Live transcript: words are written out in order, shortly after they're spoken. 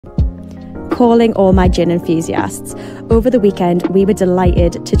calling all my gin enthusiasts. Over the weekend, we were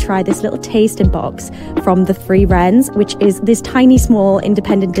delighted to try this little tasting box from the Three Wrens, which is this tiny, small,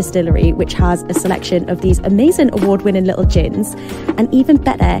 independent distillery which has a selection of these amazing award-winning little gins. And even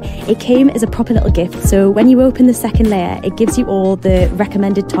better, it came as a proper little gift. So when you open the second layer, it gives you all the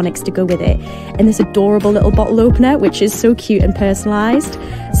recommended tonics to go with it, and this adorable little bottle opener, which is so cute and personalised.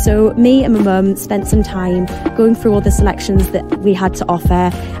 So me and my mum spent some time going through all the selections that we had to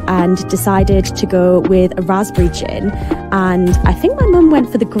offer and decided to go with a raspberry gin. And I think my mum went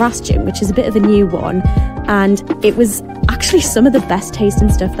for the grass gin, which is a bit of a new one. And it was actually some of the best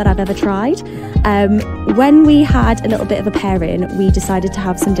tasting stuff that I've ever tried. When we had a little bit of a pairing, we decided to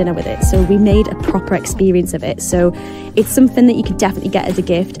have some dinner with it. So we made a proper experience of it. So it's something that you could definitely get as a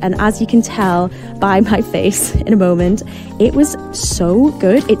gift. And as you can tell by my face in a moment, it was so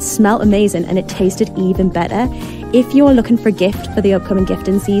good. It smelled amazing and it tasted even better. If you're looking for a gift for the upcoming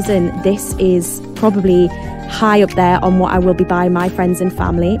gifting season, this is probably high up there on what I will be buying my friends and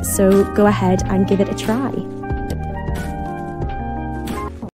family. So go ahead and give it a try.